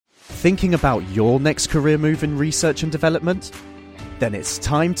thinking about your next career move in research and development? Then it's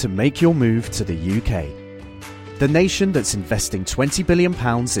time to make your move to the UK. The nation that's investing £20 billion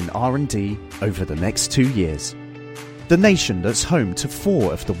in R&D over the next 2 years. The nation that's home to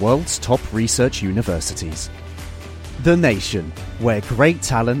 4 of the world's top research universities. The nation where great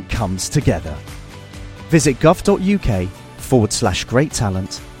talent comes together. Visit gov.uk/great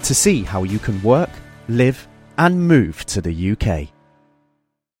talent to see how you can work, live and move to the UK.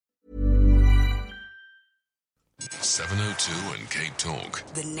 702 and Cape Talk.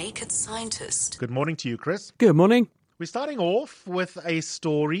 The Naked Scientist. Good morning to you, Chris. Good morning. We're starting off with a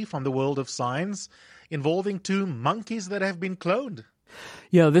story from the world of science involving 2 monkeys that have been cloned.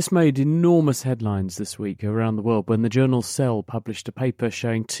 Yeah, this made enormous headlines this week around the world when the journal Cell published a paper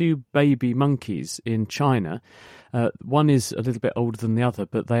showing 2 baby monkeys in China. One is a little bit older than the other,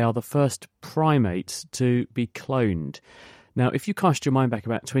 but they are the first primates to be cloned. Now, if you cast your mind back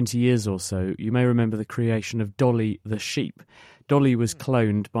about 20 years or so, you may remember the creation of Dolly the sheep. Dolly was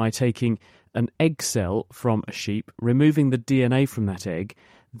cloned by taking an egg cell from a sheep, removing the DNA from that egg,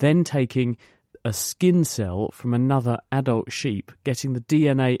 then taking a skin cell from another adult sheep, getting the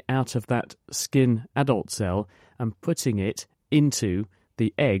DNA out of that skin adult cell and putting it into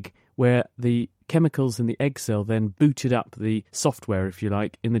the egg, where the chemicals in the egg cell then booted up the software, if you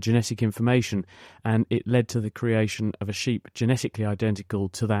like, in the genetic information, and it led to the creation of a sheep genetically identical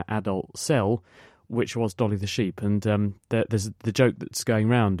to that adult cell, which was Dolly the sheep. And there's the joke that's going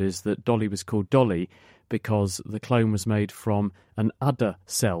round is that Dolly was called Dolly because the clone was made from an udder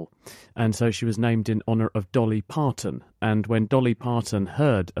cell, and so she was named in honour of Dolly Parton. And when Dolly Parton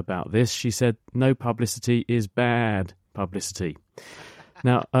heard about this, she said, "No publicity is bad publicity."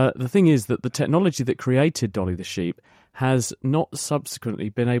 Now, the thing is that the technology that created Dolly the sheep has not subsequently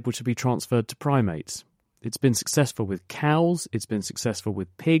been able to be transferred to primates. It's been successful with cows, it's been successful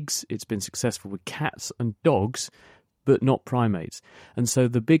with pigs, it's been successful with cats and dogs, but not primates. And so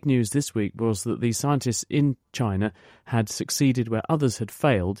the big news this week was that these scientists in China had succeeded where others had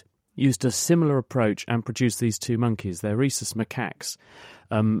failed, used a similar approach and produced these 2 monkeys. They're rhesus macaques.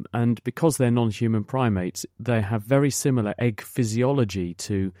 And because they're non-human primates, they have very similar egg physiology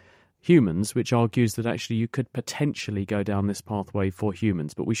to humans, which argues that actually you could potentially go down this pathway for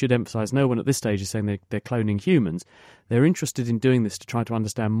humans. But we should emphasise no one at this stage is saying they're cloning humans. They're interested in doing this to try to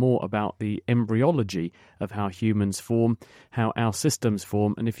understand more about the embryology of how humans form, how our systems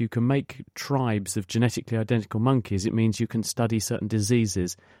form, and if you can make tribes of genetically identical monkeys, it means you can study certain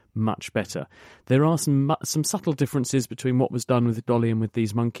diseases much better. There are some subtle differences between what was done with Dolly and with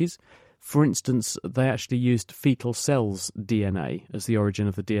these monkeys. For instance, they actually used fetal cells' DNA as the origin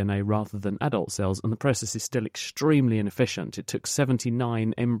of the DNA rather than adult cells, and the process is still extremely inefficient. It took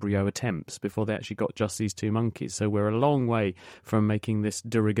 79 embryo attempts before they actually got just these 2 monkeys, so we're a long way from making this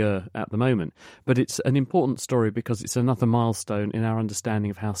de rigueur at the moment. But it's an important story because it's another milestone in our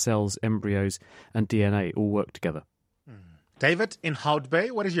understanding of how cells, embryos and DNA all work together. David in Hout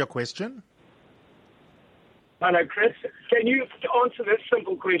Bay, what is your question? Hello, Chris. Can you answer this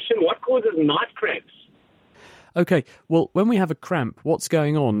simple question? What causes night cramps? Okay, well, when we have a cramp, what's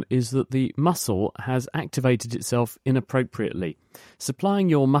going on is that the muscle has activated itself inappropriately. Supplying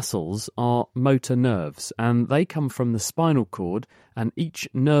your muscles are motor nerves, and they come from the spinal cord, and each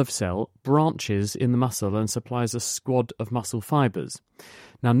nerve cell branches in the muscle and supplies a squad of muscle fibres.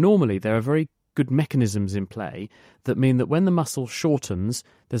 Now, normally there are very good mechanisms in play that mean that when the muscle shortens,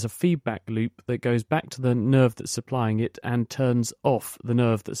 there's a feedback loop that goes back to the nerve that's supplying it and turns off the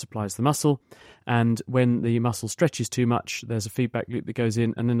nerve that supplies the muscle. And when the muscle stretches too much, there's a feedback loop that goes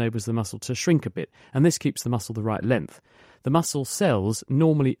in and enables the muscle to shrink a bit. And this keeps the muscle the right length. The muscle cells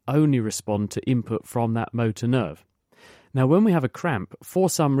normally only respond to input from that motor nerve. Now, when we have a cramp, for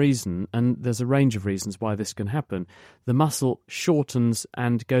some reason, and there's a range of reasons why this can happen, the muscle shortens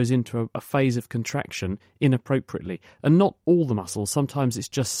and goes into a phase of contraction inappropriately. And not all the muscles, sometimes it's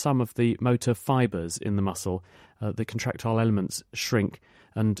just some of the motor fibres in the muscle, the contractile elements shrink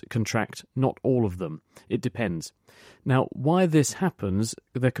and contract, not all of them. It depends. Now, why this happens,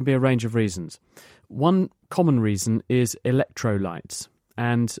 there can be a range of reasons. One common reason is electrolytes.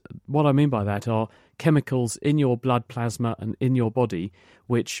 And what I mean by that are chemicals in your blood plasma and in your body,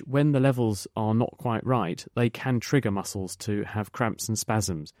 which, when the levels are not quite right, they can trigger muscles to have cramps and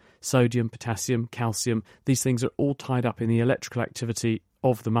spasms. Sodium, potassium, calcium, these things are all tied up in the electrical activity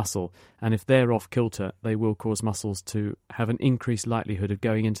of the muscle, and if they're off kilter, they will cause muscles to have an increased likelihood of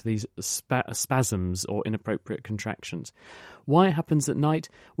going into these spasms or inappropriate contractions. Why it happens at night,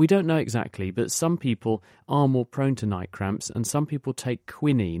 we don't know exactly, but some people are more prone to night cramps, and some people take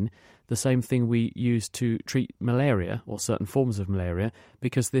quinine, the same thing we use to treat malaria or certain forms of malaria,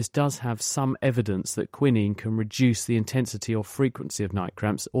 because this does have some evidence that quinine can reduce the intensity or frequency of night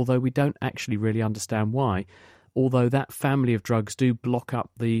cramps, although we don't actually really understand why, although that family of drugs do block up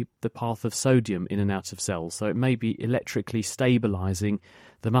the path of sodium in and out of cells, so it may be electrically stabilising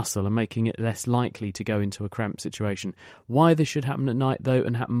the muscle and making it less likely to go into a cramp situation. Why this should happen at night, though,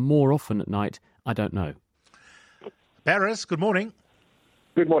 and happen more often at night, I don't know. Paris, good morning.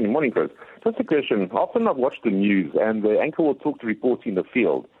 Good morning. Morning, Chris. Just a question. Often I've watched the news and the anchor will talk to reporters in the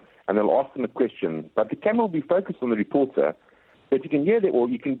field and they'll ask them a question, but the camera will be focused on the reporter, but you can hear that, or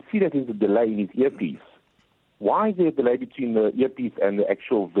you can see that there's a delay in his earpiece. Why is there a delay between the earpiece and the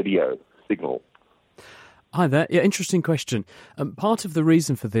actual video signal? Hi there. Yeah, interesting question. Part of the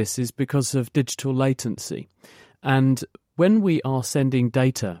reason for this is because of digital latency. And when we are sending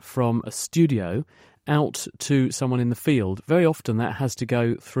data from a studio out to someone in the field, very often that has to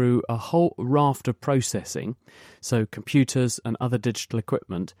go through a whole raft of processing, so computers and other digital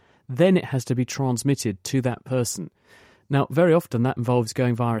equipment. Then it has to be transmitted to that person. Now, very often that involves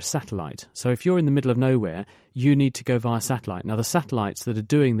going via a satellite. So if you're in the middle of nowhere, you need to go via satellite. Now, the satellites that are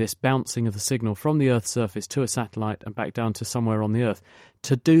doing this bouncing of the signal from the Earth's surface to a satellite and back down to somewhere on the Earth,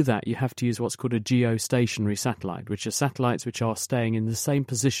 to do that, you have to use what's called a geostationary satellite, which are satellites which are staying in the same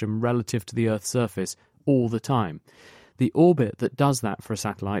position relative to the Earth's surface all the time. The orbit that does that for a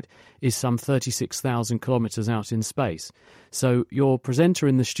satellite is some 36,000 kilometres out in space. So your presenter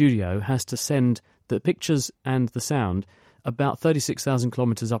in the studio has to send the pictures and the sound about 36,000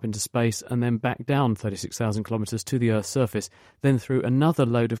 kilometres up into space and then back down 36,000 kilometres to the Earth's surface, then through another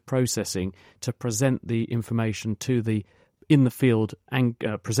load of processing to present the information to the in-the-field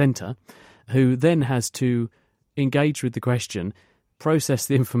presenter, who then has to engage with the question, process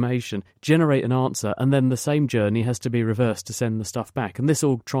the information, generate an answer, and then the same journey has to be reversed to send the stuff back. And this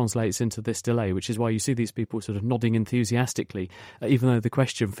all translates into this delay, which is why you see these people sort of nodding enthusiastically, even though the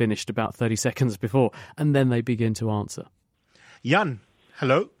question finished about 30 seconds before, and then they begin to answer. Jan,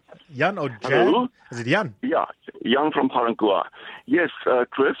 hello. Jan or Jan? Hello? Is it Jan? Yeah, Jan from Parankua. Yes,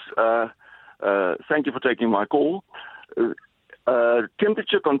 Chris, thank you for taking my call.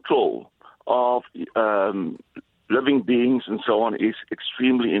 Temperature control of living beings and so on is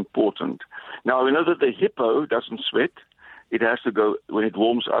extremely important. Now, we know that the hippo doesn't sweat. It has to go, when it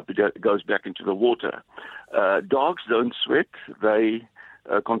warms up, it goes back into the water. Dogs don't sweat. They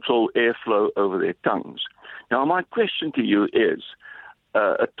control airflow over their tongues. Now, my question to you is,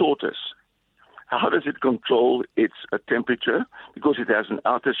 a tortoise, how does it control its temperature? Because it has an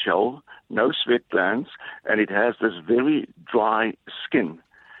outer shell, no sweat glands, and it has this very dry skin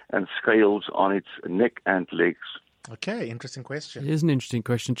and scales on its neck and legs. Okay, interesting question. It is an interesting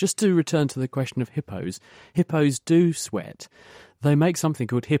question. Just to return to the question of hippos, hippos do sweat. They make something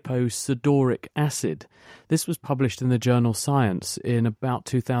called hipposudoric acid. This was published in the journal Science in about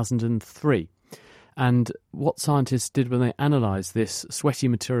 2003. And what scientists did when they analysed this sweaty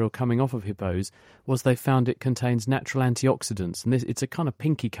material coming off of hippos was they found it contains natural antioxidants. And it's a kind of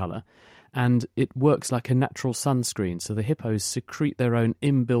pinky colour, and it works like a natural sunscreen. So the hippos secrete their own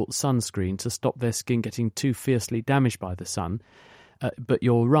inbuilt sunscreen to stop their skin getting too fiercely damaged by the sun. But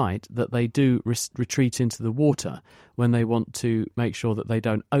you're right that they do retreat into the water when they want to make sure that they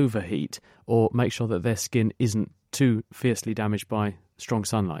don't overheat or make sure that their skin isn't too fiercely damaged by strong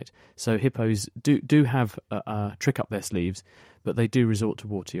sunlight. So hippos do have a trick up their sleeves, but they do resort to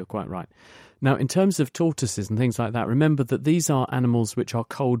water. You're quite right. Now, in terms of tortoises and things like that, remember that these are animals which are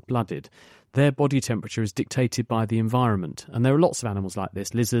cold-blooded. Their body temperature is dictated by the environment. And there are lots of animals like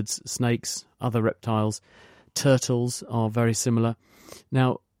this: lizards, snakes, other reptiles. Turtles are very similar.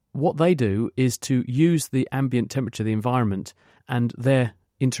 Now, what they do is to use the ambient temperature, the environment, and their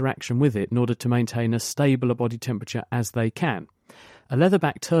interaction with it in order to maintain as stable a body temperature as they can. A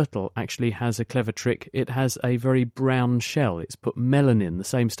leatherback turtle actually has a clever trick. It has a very brown shell. It's put melanin, the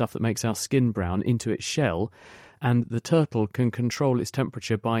same stuff that makes our skin brown, into its shell, and the turtle can control its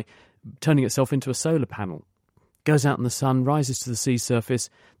temperature by turning itself into a solar panel. Goes out in the sun, rises to the sea surface,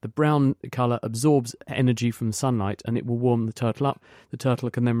 the brown colour absorbs energy from the sunlight and it will warm the turtle up. The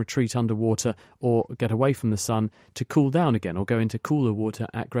turtle can then retreat underwater or get away from the sun to cool down again or go into cooler water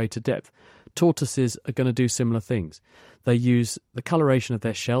at greater depth. Tortoises are going to do similar things. They use the coloration of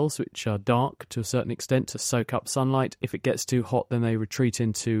their shells, which are dark to a certain extent, to soak up sunlight. If it gets too hot, then they retreat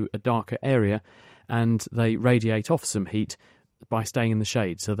into a darker area and they radiate off some heat by staying in the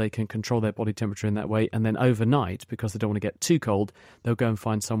shade, so they can control their body temperature in that way. And then overnight, because they don't want to get too cold, they'll go and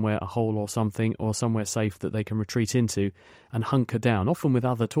find somewhere, a hole or something, or somewhere safe that they can retreat into and hunker down, often with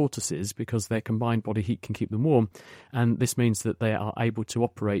other tortoises, because their combined body heat can keep them warm. And this means that they are able to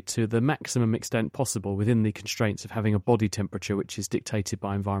operate to the maximum extent possible within the constraints of having a body temperature which is dictated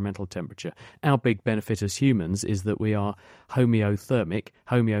by environmental temperature. Our big benefit as humans is that we are homeothermic,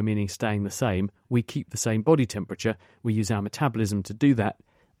 homeo meaning staying the same. We keep the same body temperature. We use our metabolism to do that.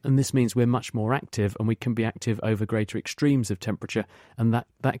 And this means we're much more active, and we can be active over greater extremes of temperature, and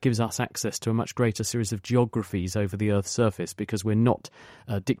that gives us access to a much greater series of geographies over the Earth's surface, because we're not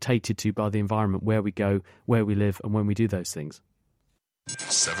dictated to by the environment where we go, where we live, and when we do those things.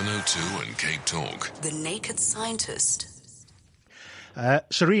 702 and Cape Talk. The Naked Scientist.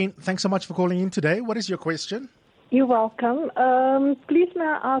 Shireen, thanks so much for calling in today. What is your question? You're welcome. Please may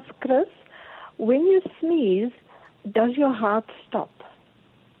I ask, Chris, when you sneeze, does your heart stop?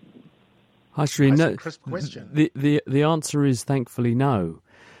 Hi, Shireen. That's a crisp question. The answer is thankfully no,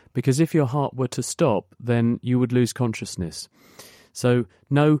 because if your heart were to stop, then you would lose consciousness. So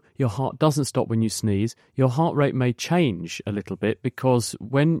no, your heart doesn't stop when you sneeze. Your heart rate may change a little bit, because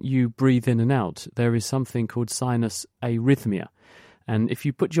when you breathe in and out, there is something called sinus arrhythmia. And if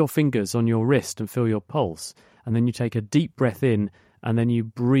you put your fingers on your wrist and feel your pulse, and then you take a deep breath in, and then you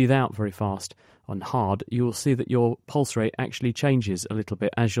breathe out very fast and hard, you will see that your pulse rate actually changes a little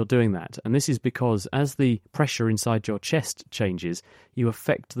bit as you're doing that. And this is because as the pressure inside your chest changes, you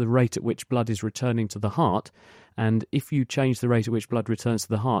affect the rate at which blood is returning to the heart. And if you change the rate at which blood returns to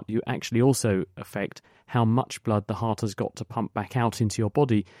the heart, you actually also affect how much blood the heart has got to pump back out into your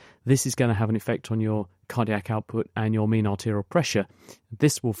body. This is going to have an effect on your cardiac output and your mean arterial pressure.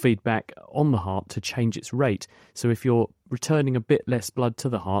 This will feed back on the heart to change its rate. So if you're returning a bit less blood to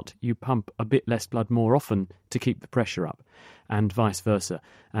the heart, you pump a bit less blood more often to keep the pressure up, and vice versa.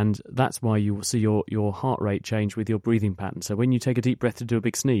 And that's why you will see your heart rate change with your breathing pattern. So when you take a deep breath to do a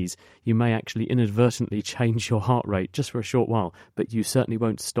big sneeze, you may actually inadvertently change your heart rate just for a short while, but you certainly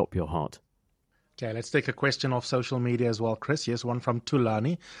won't stop your heart. Okay, let's take a question off social media as well, Chris. Here's one from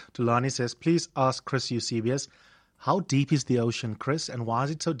Tulani. Tulani says, please ask Chris Eusebius, how deep is the ocean, Chris, and why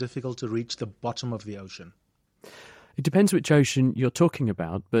is it so difficult to reach the bottom of the ocean? It depends which ocean you're talking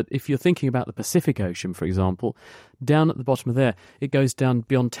about, but if you're thinking about the Pacific Ocean, for example, down at the bottom of there, it goes down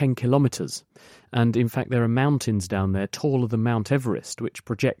beyond 10 kilometres. And in fact, there are mountains down there taller than Mount Everest, which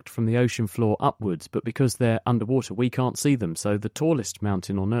project from the ocean floor upwards, but because they're underwater, we can't see them. So the tallest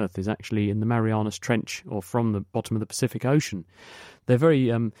mountain on Earth is actually in the Marianas Trench, or from the bottom of the Pacific Ocean. They're very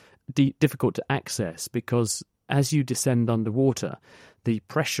difficult to access, because as you descend underwater, the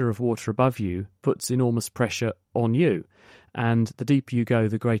pressure of water above you puts enormous pressure on you. And the deeper you go,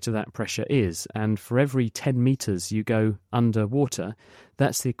 the greater that pressure is. And for every 10 metres you go underwater,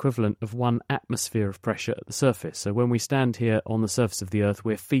 that's the equivalent of 1 atmosphere of pressure at the surface. So when we stand here on the surface of the Earth,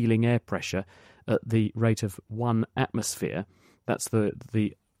 we're feeling air pressure at the rate of 1 atmosphere. That's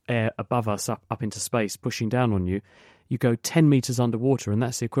the air above us up into space pushing down on you. You go 10 metres underwater, and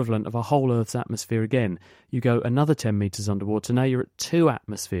that's the equivalent of a whole Earth's atmosphere again. You go another 10 metres underwater, now you're at 2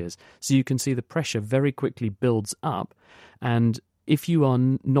 atmospheres. So you can see the pressure very quickly builds up. And if you are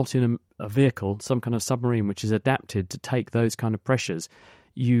not in a vehicle, some kind of submarine which is adapted to take those kind of pressures,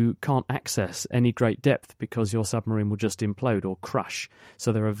 you can't access any great depth, because your submarine will just implode or crush.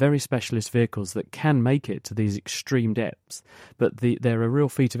 So there are very specialist vehicles that can make it to these extreme depths, but they're a real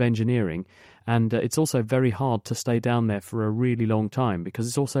feat of engineering. And it's also very hard to stay down there for a really long time, because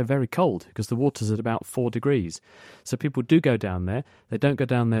it's also very cold, because the water's at about 4 degrees. So people do go down there. They don't go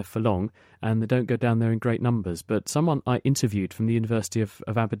down there for long, and they don't go down there in great numbers. But someone I interviewed from the University of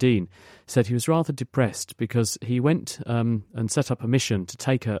Aberdeen said he was rather depressed, because he went and set up a mission to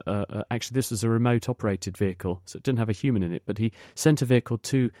take actually this was a remote operated vehicle, so it didn't have a human in it, but he sent a vehicle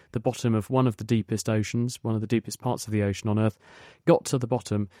to the bottom of one of the deepest oceans, one of the deepest parts of the ocean on Earth, got to the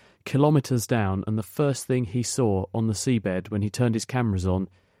bottom, kilometres down, and the first thing he saw on the seabed when he turned his cameras on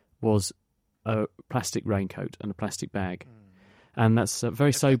was a plastic raincoat and a plastic bag. And that's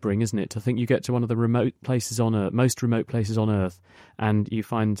very sobering, isn't it, to think you get to one of the remote places on Earth, most remote places on Earth, and you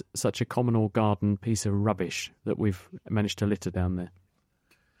find such a communal garden piece of rubbish that we've managed to litter down there.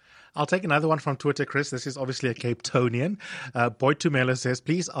 I'll take another one from Twitter, Chris. This is obviously a Cape Townian. Boyd Tumela says,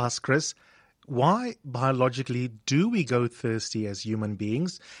 please ask Chris, why biologically do we go thirsty as human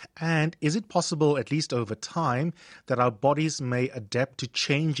beings? And is it possible, at least over time, that our bodies may adapt to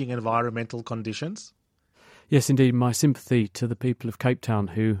changing environmental conditions? Yes, indeed. My sympathy to the people of Cape Town,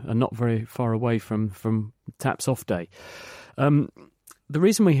 who are not very far away from Taps Off Day. the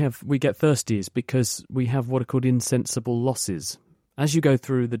reason we get thirsty is because we have what are called insensible losses. As you go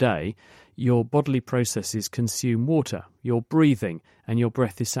through the day, your bodily processes consume water. You're breathing and your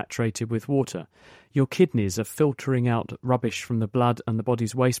breath is saturated with water. Your kidneys are filtering out rubbish from the blood and the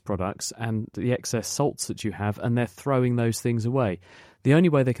body's waste products and the excess salts that you have, and they're throwing those things away. The only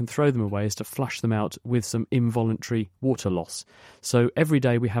way they can throw them away is to flush them out with some involuntary water loss. So every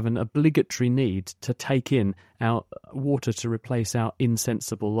day we have an obligatory need to take in our water to replace our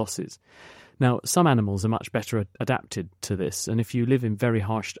insensible losses. Now, some animals are much better adapted to this, and if you live in very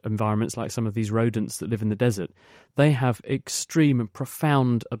harsh environments like some of these rodents that live in the desert, they have extreme and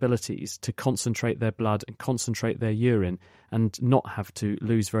profound abilities to concentrate their blood and concentrate their urine and not have to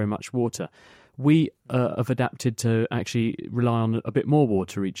lose very much water. We have adapted to actually rely on a bit more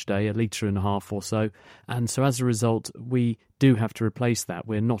water each day, 1.5 litres or so, and so as a result, we do have to replace that.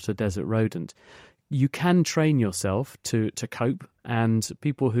 We're not a desert rodent. You can train yourself to cope, and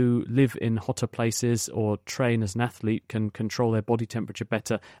people who live in hotter places or train as an athlete can control their body temperature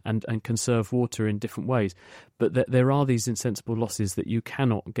better and conserve water in different ways. But there are these insensible losses that you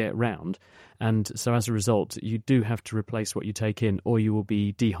cannot get round, and so as a result, you do have to replace what you take in, or you will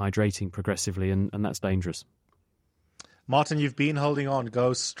be dehydrating progressively, and that's dangerous. Martin, you've been holding on.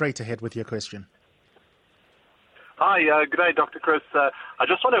 Go straight ahead with your question. Hi, good day, Dr. Chris. I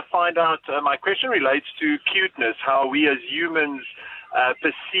just want to find out, my question relates to cuteness, how we as humans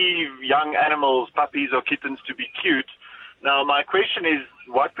perceive young animals, puppies or kittens, to be cute. Now, my question is,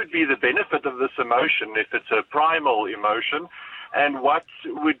 what would be the benefit of this emotion if it's a primal emotion? And what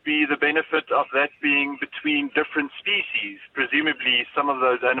would be the benefit of that being between different species? Presumably, some of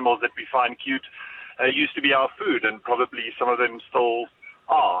those animals that we find cute used to be our food, and probably some of them still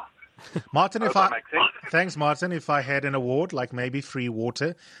are. Martin, thanks, Martin. If I had an award, like maybe free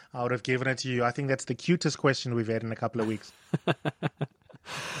water, I would have given it to you. I think that's the cutest question we've had in a couple of weeks.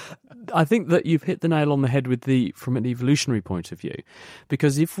 I think that you've hit the nail on the head from an evolutionary point of view,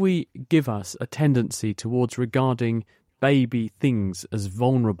 because if we give us a tendency towards regarding baby things as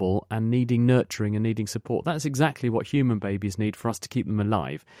vulnerable and needing nurturing and needing support, that's exactly what human babies need for us to keep them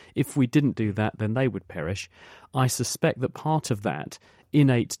alive. If we didn't do that, then they would perish. I suspect that part of that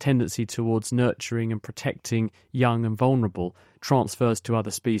innate tendency towards nurturing and protecting young and vulnerable transfers to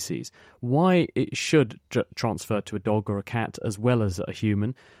other species. Why it should transfer to a dog or a cat as well as a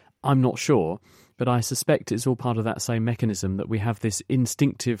human, I'm not sure, but I suspect it's all part of that same mechanism, that we have this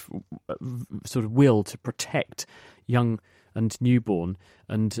instinctive sort of will to protect young and newborn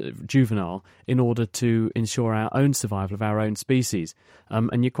and juvenile in order to ensure our own survival of our own species.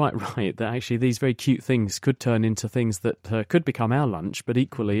 And you're quite right that actually these very cute things could turn into things that could become our lunch, but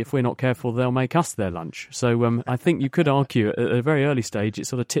equally, if we're not careful, they'll make us their lunch. So I think you could argue at a very early stage it's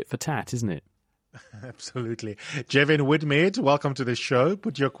sort of tit for tat, isn't it? Absolutely. Jevin Woodmead, welcome to the show.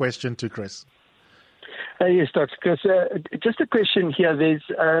 Put your question to Chris. Yes, Dr. Chris. Just a question here. There's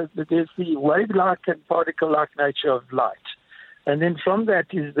the wave-like and particle-like nature of light. And then from that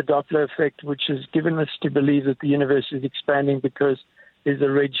is the Doppler effect, which has given us to believe that the universe is expanding because there's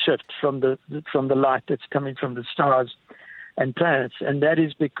a red shift from the light that's coming from the stars and planets. And that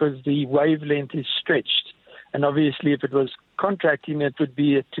is because the wavelength is stretched. And obviously, if it was contracting, it would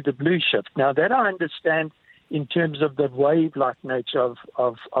be to the blue shift. Now, that I understand in terms of the wave-like nature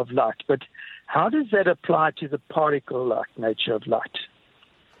of light. But how does that apply to the particle-like nature of light?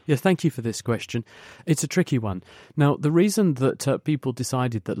 Yes, thank you for this question. It's a tricky one. Now, the reason that people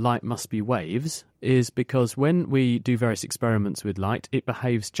decided that light must be waves is because when we do various experiments with light, it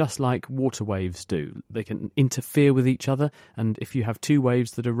behaves just like water waves do. They can interfere with each other, and if you have two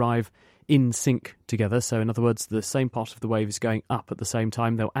waves that arrive in sync together, so in other words, the same part of the wave is going up at the same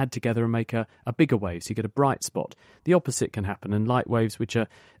time, they'll add together and make a bigger wave, so you get a bright spot. The opposite can happen, and light waves, which are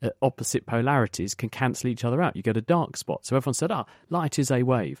opposite polarities, can cancel each other out. You get a dark spot. So everyone said, light is a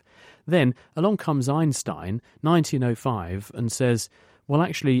wave. Then along comes Einstein, 1905, and says, well,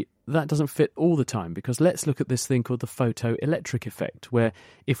 actually, that doesn't fit all the time, because let's look at this thing called the photoelectric effect, where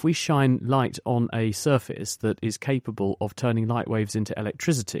if we shine light on a surface that is capable of turning light waves into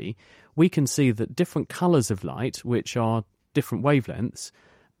electricity, we can see that different colours of light, which are different wavelengths,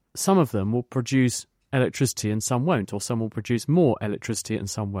 some of them will produce electricity and some won't, or some will produce more electricity and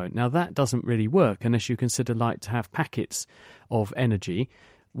some won't. Now, that doesn't really work unless you consider light to have packets of energy,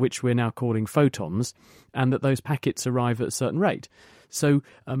 which we're now calling photons, and that those packets arrive at a certain rate. So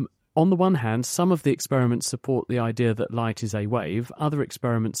on the one hand, some of the experiments support the idea that light is a wave, other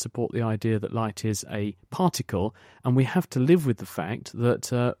experiments support the idea that light is a particle, and we have to live with the fact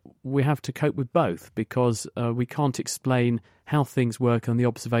that we have to cope with both, because we can't explain how things work and the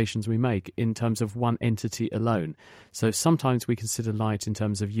observations we make in terms of one entity alone. So sometimes we consider light in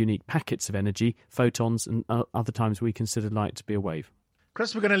terms of unique packets of energy, photons, and other times we consider light to be a wave.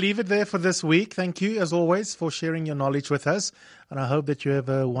 Chris, we're going to leave it there for this week. Thank you, as always, for sharing your knowledge with us. And I hope that you have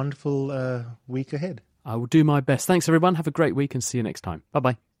a wonderful week ahead. I will do my best. Thanks, everyone. Have a great week and see you next time.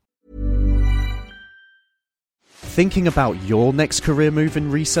 Bye-bye. Thinking about your next career move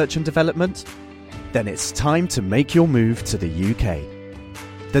in research and development? Then it's time to make your move to the UK.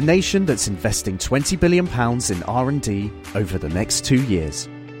 The nation that's investing £20 billion in R&D over the next 2 years.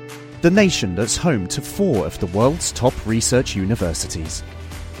 The nation that's home to 4 of the world's top research universities.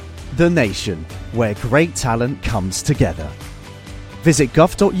 The nation where great talent comes together. Visit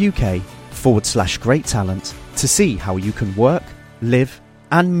gov.uk/great talent to see how you can work, live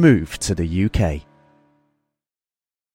and move to the UK.